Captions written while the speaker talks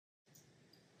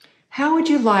How would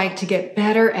you like to get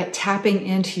better at tapping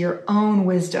into your own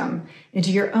wisdom,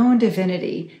 into your own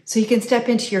divinity, so you can step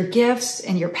into your gifts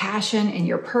and your passion and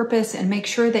your purpose and make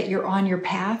sure that you're on your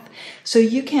path so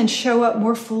you can show up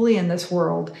more fully in this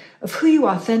world of who you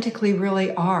authentically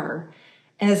really are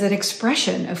as an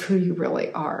expression of who you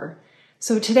really are?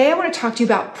 So today I want to talk to you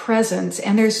about presence,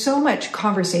 and there's so much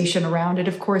conversation around it.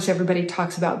 Of course, everybody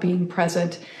talks about being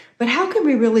present, but how can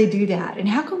we really do that? And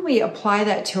how can we apply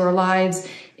that to our lives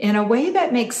in a way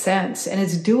that makes sense and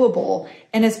is doable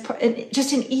and is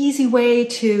just an easy way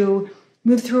to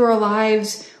move through our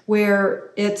lives where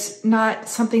it's not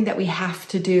something that we have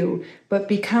to do, but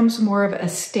becomes more of a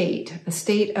state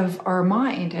of our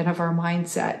mind and of our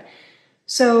mindset.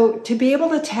 So to be able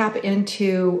to tap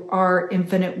into our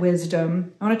infinite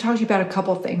wisdom, I want to talk to you about a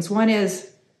couple things. One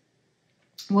is,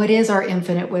 what is our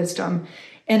infinite wisdom?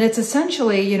 And it's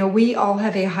essentially, we all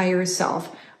have a higher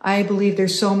self. I believe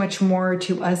there's so much more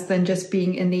to us than just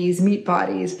being in these meat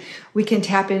bodies. We can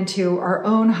tap into our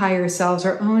own higher selves,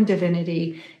 our own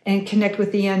divinity, and connect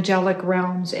with the angelic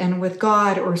realms and with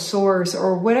God or source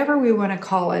or whatever we want to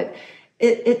call it.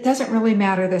 It doesn't really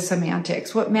matter the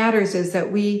semantics. What matters is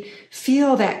that we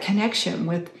feel that connection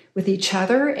with each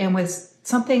other and with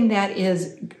something that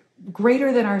is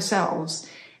greater than ourselves.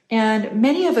 And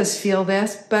many of us feel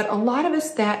this, but a lot of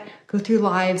us that go through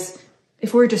lives,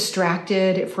 if we're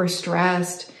distracted, if we're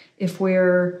stressed, if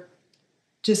we're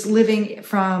just living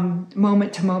from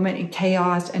moment to moment in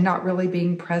chaos and not really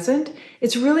being present,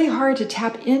 it's really hard to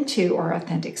tap into our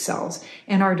authentic selves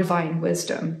and our divine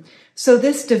wisdom. So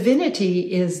this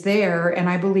divinity is there, and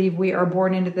I believe we are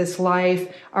born into this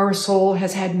life. Our soul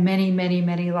has had many, many,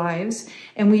 many lives,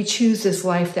 and we choose this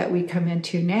life that we come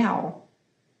into now.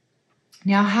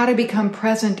 Now, how to become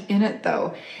present in it,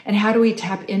 though, and how do we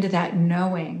tap into that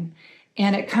knowing?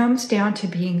 And it comes down to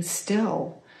being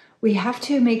still. We have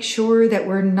to make sure that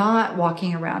we're not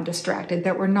walking around distracted,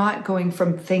 that we're not going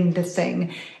from thing to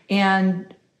thing,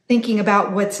 and thinking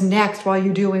about what's next while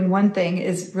you're doing one thing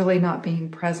is really not being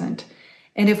present.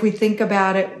 And if we think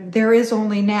about it, there is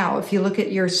only now. If you look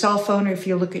at your cell phone, or if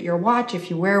you look at your watch, if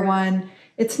you wear one,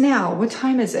 it's now. What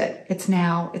time is it? It's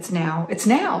now, it's now, it's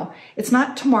now. It's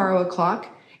not tomorrow o'clock.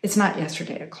 It's not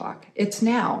yesterday o'clock. It's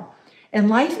now. And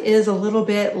life is a little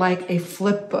bit like a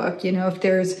flip book. If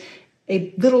there's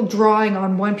a little drawing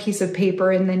on one piece of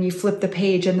paper and then you flip the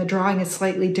page and the drawing is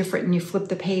slightly different, and you flip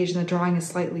the page and the drawing is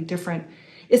slightly different.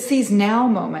 It's these now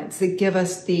moments that give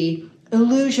us the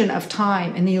illusion of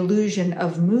time and the illusion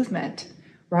of movement,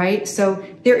 right? So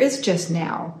there is just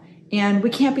now, and we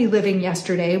can't be living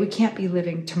yesterday. We can't be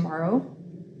living tomorrow.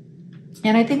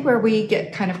 And I think where we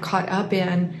get kind of caught up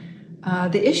in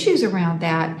the issues around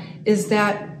that is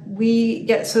that we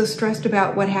get so stressed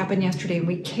about what happened yesterday, and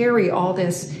we carry all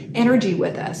this energy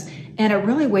with us, and it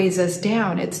really weighs us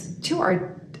down. It's to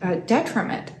our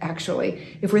detriment,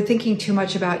 actually. If we're thinking too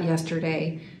much about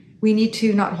yesterday, we need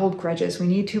to not hold grudges. We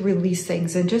need to release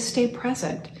things and just stay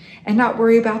present and not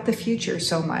worry about the future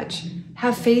so much.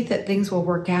 Have faith that things will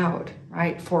work out,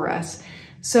 right, for us.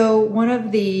 So one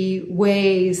of the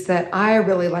ways that I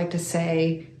really like to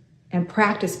say and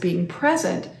practice being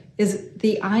present is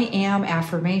the I am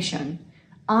affirmation.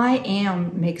 I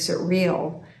am makes it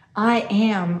real. I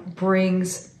am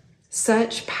brings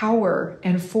such power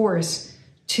and force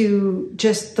to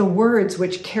just the words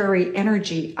which carry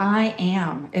energy. I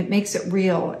am. It makes it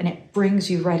real, and it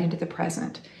brings you right into the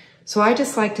present. So I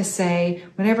just like to say,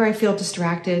 whenever I feel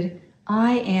distracted,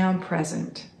 I am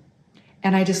present.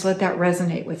 And I just let that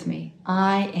resonate with me.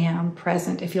 I am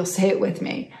present, if you'll say it with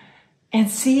me. And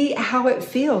see how it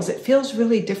feels. It feels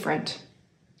really different.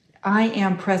 I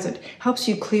am present. Helps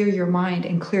you clear your mind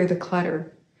and clear the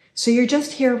clutter. So you're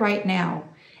just here right now.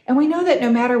 And we know that no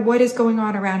matter what is going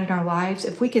on around in our lives,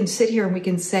 if we can sit here and we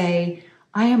can say,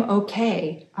 I am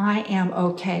okay,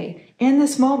 in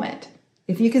this moment.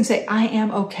 If you can say, I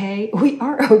am okay, we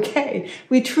are okay.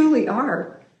 We truly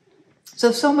are.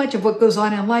 So much of what goes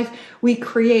on in life, we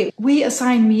create. We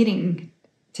assign meaning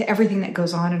to everything that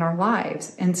goes on in our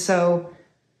lives. And so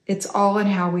it's all in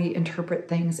how we interpret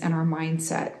things and our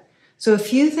mindset. So a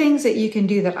few things that you can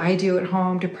do that I do at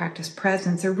home to practice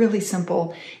presence are really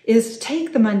simple, is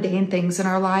take the mundane things in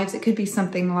our lives. It could be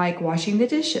something like washing the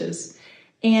dishes.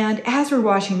 And as we're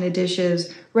washing the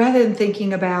dishes, rather than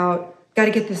thinking about, got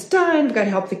to get this done, I've got to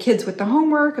help the kids with the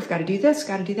homework, I've got to do this,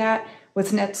 got to do that,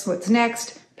 what's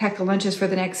next, pack the lunches for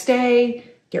the next day,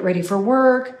 get ready for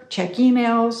work, check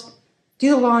emails, do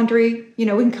the laundry. We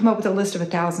can come up with a list of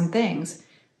 1,000 things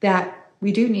that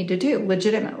we do need to do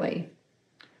legitimately.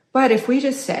 But if we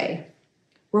just say,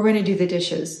 we're going to do the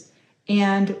dishes,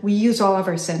 and we use all of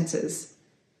our senses,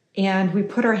 and we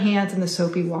put our hands in the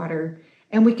soapy water,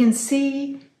 and we can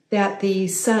see that the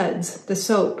suds, the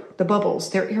soap, the bubbles,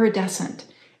 they're iridescent,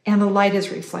 and the light is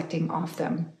reflecting off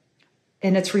them.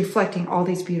 And it's reflecting all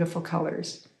these beautiful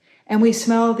colors. And we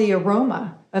smell the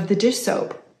aroma of the dish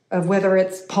soap, of whether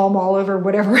it's palm olive or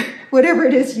whatever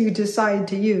it is you decide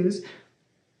to use.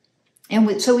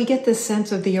 And so we get this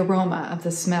sense of the aroma of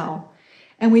the smell.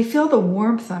 And we feel the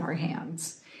warmth on our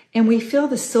hands. And we feel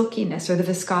the silkiness or the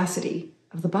viscosity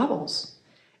of the bubbles.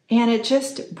 And it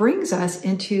just brings us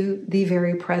into the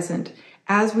very present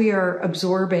as we are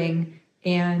absorbing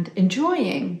and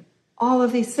enjoying all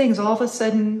of these things. All of a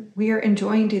sudden, we are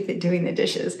enjoying doing the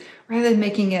dishes rather than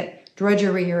making it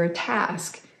drudgery or a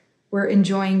task. We're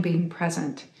enjoying being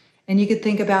present. And you could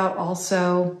think about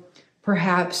also,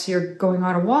 perhaps you're going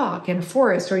on a walk in a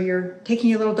forest, or you're taking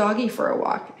your little doggy for a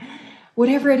walk.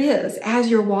 Whatever it is, as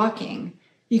you're walking,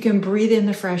 you can breathe in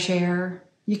the fresh air.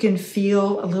 You can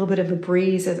feel a little bit of a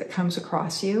breeze as it comes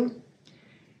across you.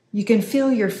 You can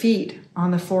feel your feet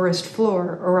on the forest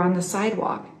floor or on the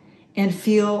sidewalk and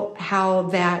feel how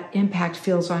that impact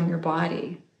feels on your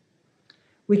body.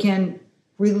 We can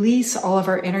release all of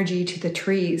our energy to the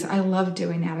trees. I love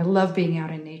doing that. I love being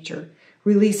out in nature,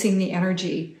 releasing the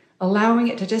energy, allowing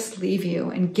it to just leave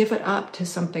you and give it up to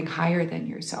something higher than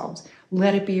yourselves.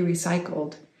 Let it be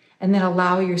recycled. And then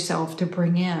allow yourself to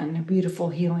bring in beautiful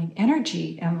healing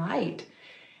energy and light.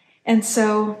 And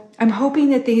so I'm hoping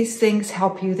that these things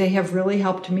help you. They have really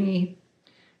helped me.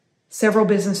 Several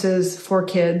businesses, 4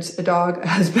 kids, a dog, a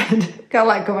husband, got a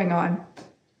lot going on,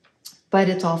 but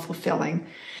it's all fulfilling.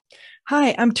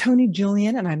 Hi, I'm Toni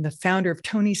Julian, and I'm the founder of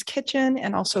Toni's Kitchen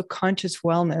and also Conscious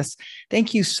Wellness.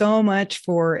 Thank you so much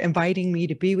for inviting me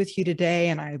to be with you today.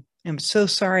 And I am so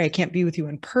sorry I can't be with you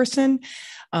in person.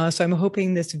 So I'm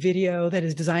hoping this video that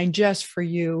is designed just for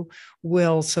you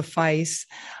will suffice.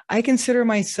 I consider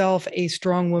myself a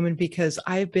strong woman because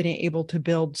I've been able to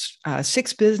build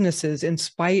 6 businesses in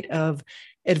spite of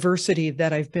adversity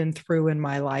that I've been through in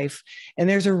my life. And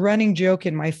there's a running joke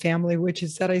in my family, which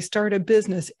is that I start a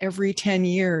business every 10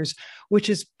 years, which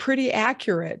is pretty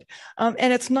accurate.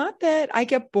 And it's not that I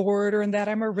get bored or that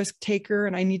I'm a risk taker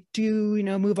and I need to,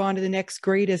 move on to the next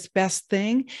greatest, best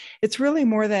thing. It's really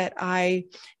more that I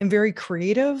am very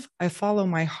creative. I follow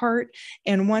my heart.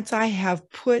 And once I have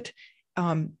put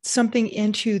something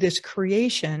into this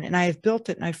creation and I have built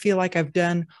it and I feel like I've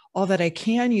done all that I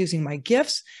can using my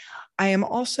gifts, I am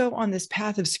also on this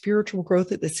path of spiritual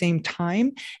growth at the same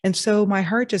time. And so my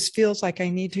heart just feels like I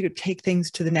need to take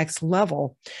things to the next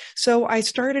level. So I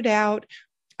started out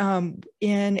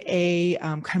in a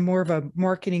kind of more of a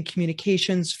marketing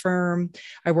communications firm.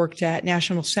 I worked at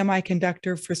National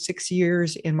Semiconductor for 6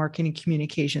 years in marketing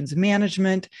communications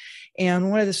management.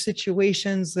 And one of the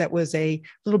situations that was a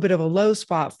little bit of a low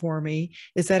spot for me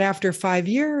is that after 5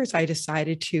 years, I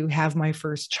decided to have my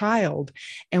first child.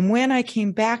 And when I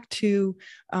came back to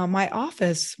my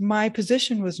office, my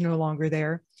position was no longer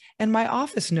there. And my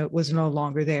office note was no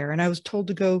longer there. And I was told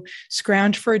to go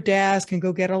scrounge for a desk and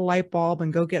go get a light bulb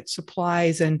and go get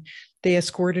supplies. And they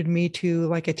escorted me to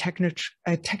like a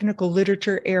technical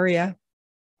literature area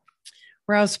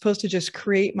where I was supposed to just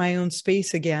create my own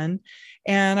space again.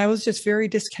 And I was just very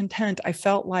discontent. I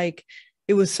felt like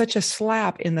it was such a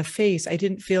slap in the face. I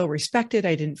didn't feel respected.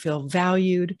 I didn't feel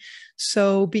valued.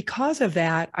 So because of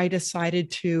that, I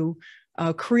decided to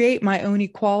create my own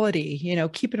equality.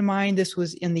 Keep in mind, this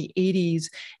was in the 80s,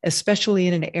 especially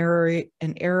in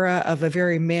an era of a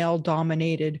very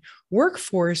male-dominated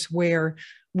workforce where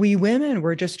we women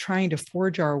were just trying to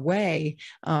forge our way,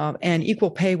 and equal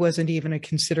pay wasn't even a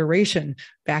consideration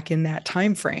back in that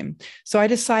time frame. So I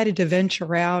decided to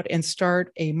venture out and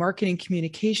start a marketing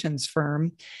communications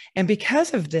firm. And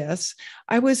because of this,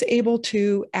 I was able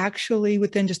to actually,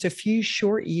 within just a few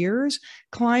short years,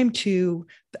 climb to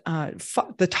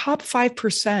the top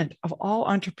 5% of all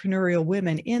entrepreneurial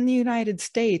women in the United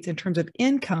States in terms of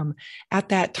income at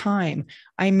that time.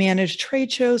 I managed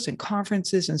trade shows and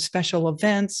conferences and special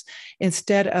events.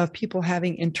 Instead of people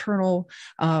having internal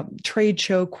trade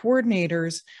show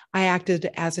coordinators, I acted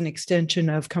as an extension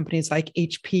of companies like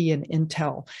HP and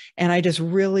Intel. And I just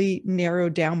really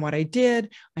narrowed down what I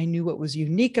did. I knew what was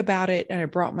unique about it, and I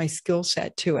brought my skill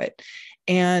set to it.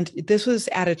 And this was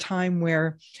at a time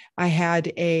where I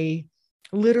had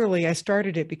literally, I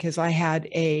started it because I had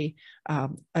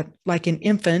like an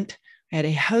infant. I had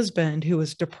a husband who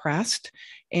was depressed,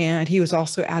 and he was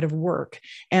also out of work.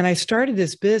 And I started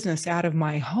this business out of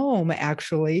my home,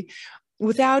 actually,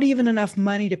 without even enough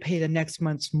money to pay the next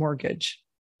month's mortgage.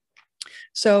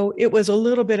 So it was a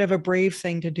little bit of a brave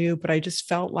thing to do, but I just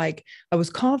felt like I was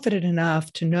confident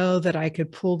enough to know that I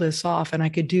could pull this off and I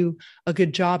could do a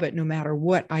good job at no matter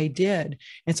what I did.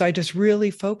 And so I just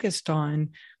really focused on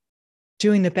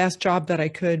doing the best job that I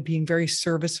could, being very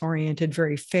service oriented,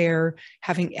 very fair,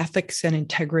 having ethics and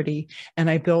integrity. And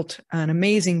I built an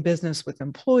amazing business with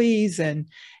employees and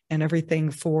everything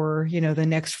for, the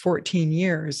next 14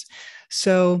 years.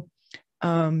 So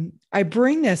I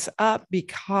bring this up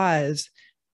because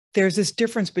there's this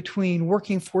difference between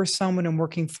working for someone and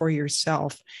working for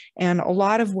yourself. And a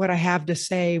lot of what I have to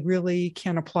say really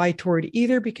can apply toward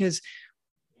either, because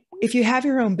if you have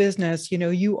your own business,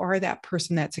 you are that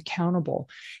person that's accountable.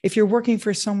 If you're working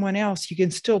for someone else, you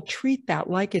can still treat that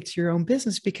like it's your own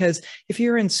business, because if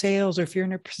you're in sales, or if you're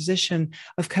in a position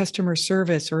of customer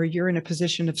service, or you're in a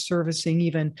position of servicing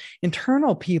even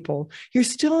internal people, you're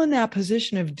still in that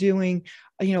position of doing,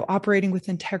 operating with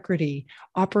integrity,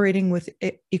 operating with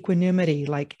equanimity,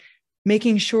 like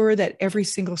making sure that every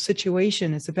single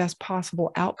situation is the best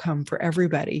possible outcome for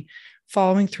everybody,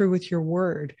 following through with your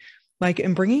word.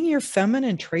 And bringing your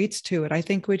feminine traits to it, I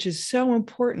think, which is so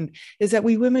important, is that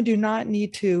we women do not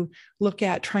need to look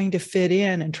at trying to fit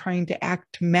in and trying to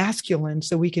act masculine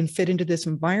so we can fit into this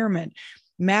environment.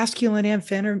 Masculine and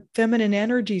feminine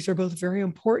energies are both very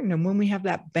important. And when we have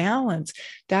that balance,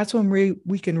 that's when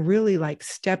we can really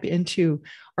step into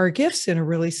our gifts in a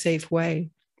really safe way.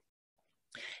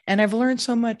 And I've learned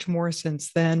so much more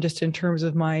since then, just in terms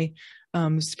of my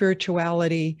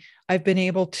spirituality. I've been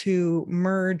able to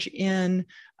merge in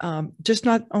just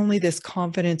not only this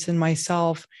confidence in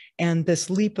myself and this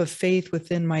leap of faith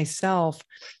within myself,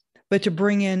 but to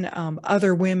bring in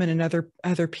other women and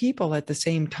other people at the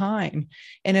same time.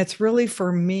 And it's really,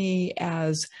 for me,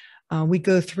 as we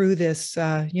go through this,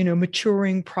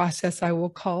 maturing process, I will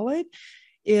call it,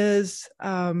 is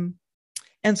and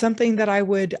something that I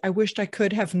wished I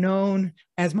could have known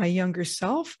as my younger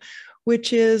self,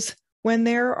 which is, when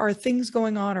there are things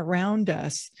going on around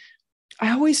us,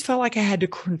 I always felt like I had to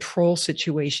control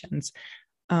situations.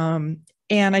 And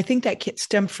I think that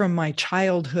stemmed from my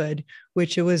childhood,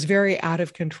 which it was very out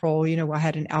of control. I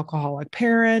had an alcoholic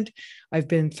parent. I've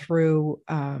been through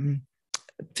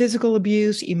physical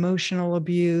abuse, emotional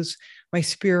abuse. My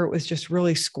spirit was just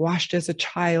really squashed as a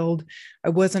child. I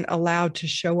wasn't allowed to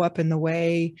show up in the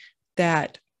way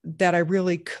that I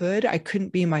really could. I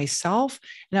couldn't be myself.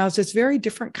 And I was this very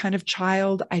different kind of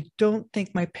child. I don't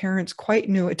think my parents quite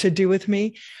knew what to do with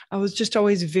me. I was just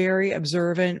always very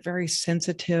observant, very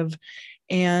sensitive.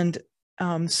 And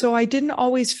so I didn't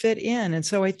always fit in. And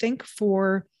so I think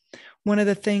for one of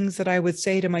the things that I would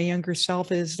say to my younger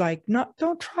self is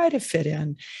don't try to fit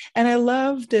in. And I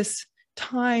love this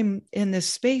time in this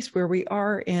space where we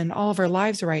are in all of our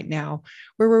lives right now,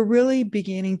 where we're really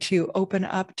beginning to open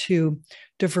up to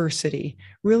diversity,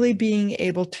 really being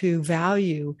able to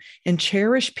value and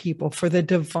cherish people for the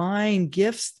divine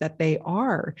gifts that they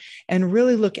are, and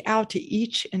really look out to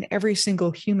each and every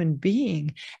single human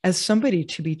being as somebody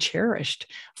to be cherished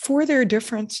for their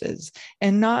differences,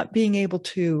 and not being able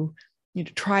to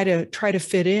try to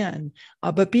fit in,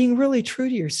 but being really true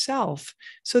to yourself.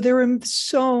 So there were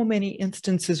so many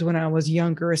instances when I was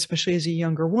younger, especially as a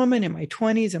younger woman in my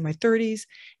 20s and my 30s,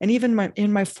 and even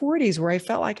in my 40s, where I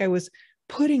felt like I was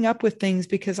putting up with things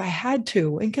because I had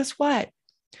to. And guess what?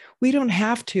 We don't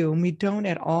have to, and we don't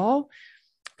at all.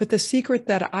 But the secret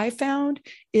that I found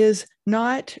is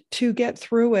not to get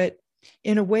through it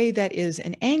in a way that is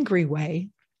an angry way,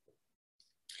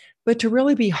 but to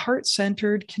really be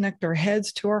heart-centered, connect our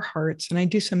heads to our hearts. And I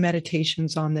do some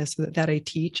meditations on this that I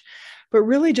teach, but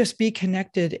really just be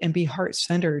connected and be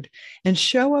heart-centered and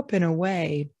show up in a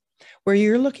way where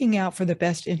you're looking out for the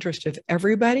best interest of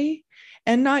everybody,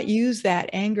 and not use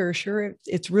that anger. Sure,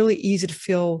 it's really easy to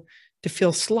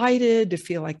feel slighted, to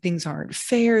feel like things aren't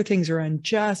fair, things are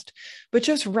unjust, but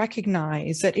just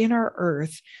recognize that in our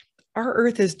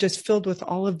earth is just filled with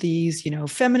all of these,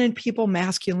 feminine people,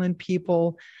 masculine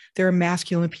people. There are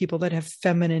masculine people that have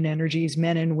feminine energies,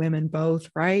 men and women both,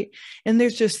 right? And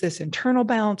there's just this internal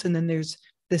balance, and then there's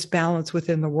this balance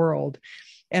within the world.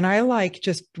 And I like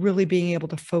just really being able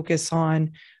to focus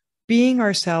on being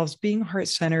ourselves, being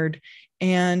heart-centered,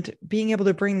 and being able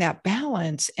to bring that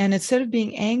balance. And instead of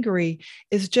being angry,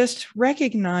 is just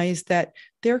recognize that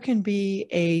there can be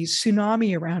a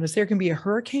tsunami around us. There can be a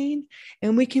hurricane,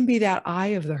 and we can be that eye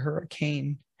of the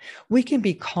hurricane. We can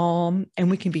be calm and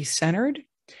we can be centered.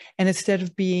 And instead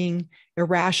of being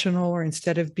irrational, or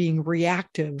instead of being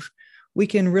reactive, we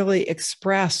can really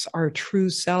express our true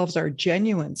selves, our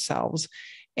genuine selves.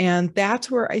 And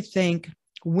that's where I think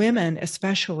women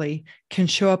especially can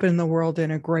show up in the world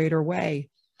in a greater way.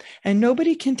 And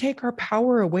nobody can take our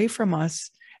power away from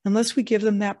us unless we give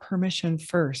them that permission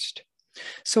first.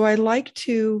 So I like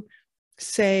to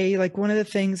say, like, one of the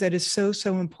things that is so,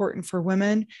 so important for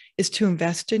women is to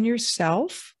invest in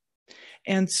yourself.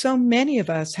 And so many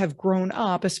of us have grown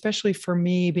up, especially for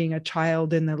me being a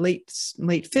child in the late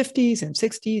 50s and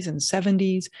 60s and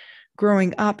 70s,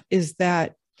 growing up, is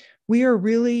that we are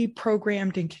really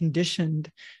programmed and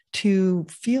conditioned to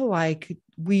feel like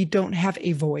we don't have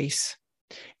a voice.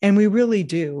 And we really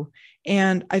do.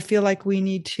 And I feel like we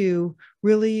need to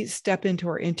really step into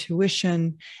our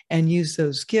intuition and use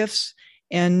those gifts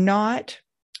and not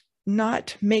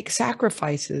make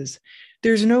sacrifices.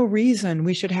 There's no reason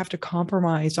we should have to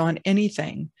compromise on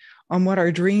anything, on what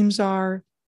our dreams are,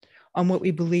 on what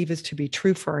we believe is to be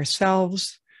true for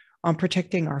ourselves, on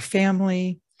protecting our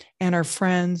family and our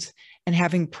friends, and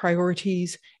having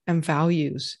priorities and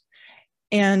values.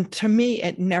 And to me,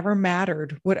 it never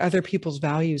mattered what other people's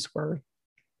values were.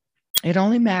 It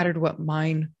only mattered what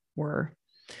mine were.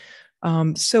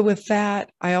 So with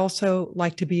that, I also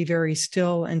like to be very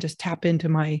still and just tap into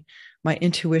my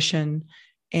intuition.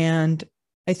 And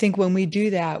I think when we do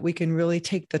that, we can really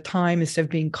take the time, instead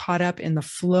of being caught up in the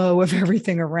flow of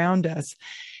everything around us,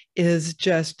 is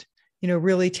just,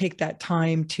 really take that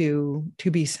time to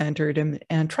be centered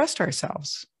and trust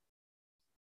ourselves.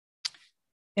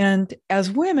 And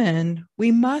as women,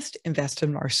 we must invest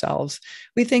in ourselves.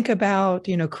 We think about,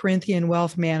 Corinthian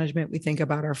wealth management. We think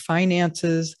about our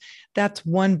finances. That's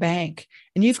one bank.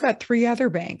 And you've got 3 other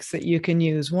banks that you can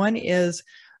use. One is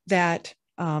that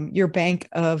your bank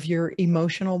of your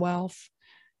emotional wealth,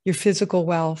 your physical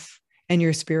wealth, and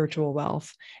your spiritual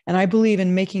wealth. And I believe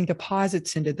in making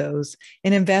deposits into those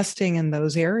and investing in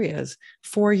those areas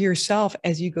for yourself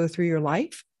as you go through your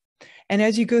life. And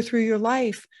as you go through your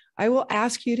life, I will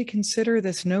ask you to consider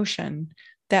this notion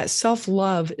that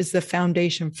self-love is the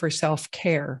foundation for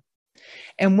self-care.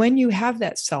 And when you have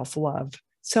that self-love,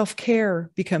 self-care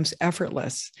becomes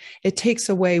effortless. It takes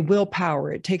away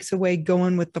willpower. It takes away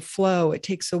going with the flow. It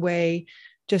takes away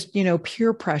just,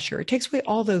 peer pressure. It takes away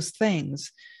all those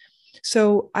things.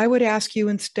 So I would ask you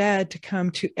instead to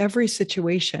come to every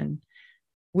situation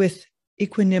with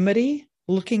equanimity,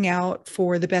 looking out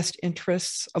for the best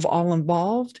interests of all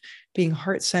involved, being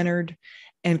heart-centered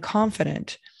and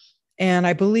confident. And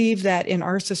I believe that in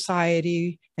our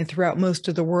society and throughout most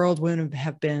of the world, women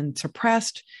have been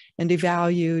suppressed and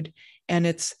devalued. And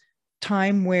it's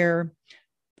time where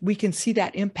we can see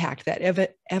that impact.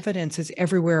 That evidence is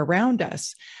everywhere around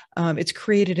us. It's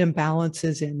created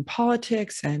imbalances in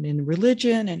politics and in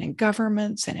religion and in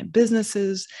governments and in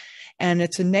businesses. And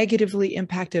it's negatively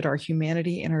impacted our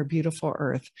humanity and our beautiful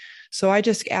earth. So I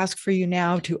just ask for you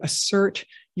now to assert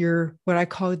your, what I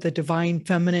call the divine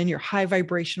feminine, your high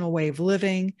vibrational way of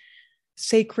living,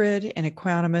 sacred and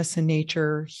equanimous in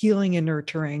nature, healing and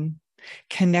nurturing,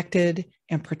 connected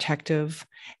and protective,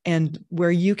 and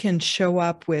where you can show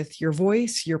up with your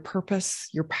voice, your purpose,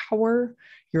 your power,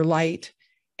 your light,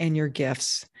 and your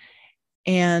gifts.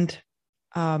 And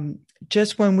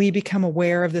just when we become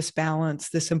aware of this balance,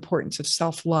 this importance of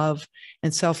self-love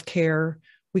and self-care,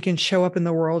 we can show up in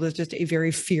the world as just a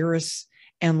very fierce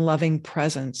and loving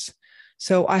presence.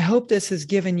 So I hope this has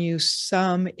given you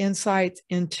some insights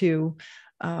into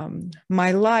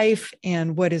my life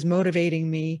and what is motivating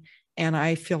me. And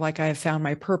I feel like I have found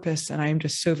my purpose. And I'm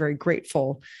just so very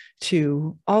grateful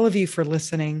to all of you for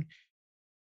listening.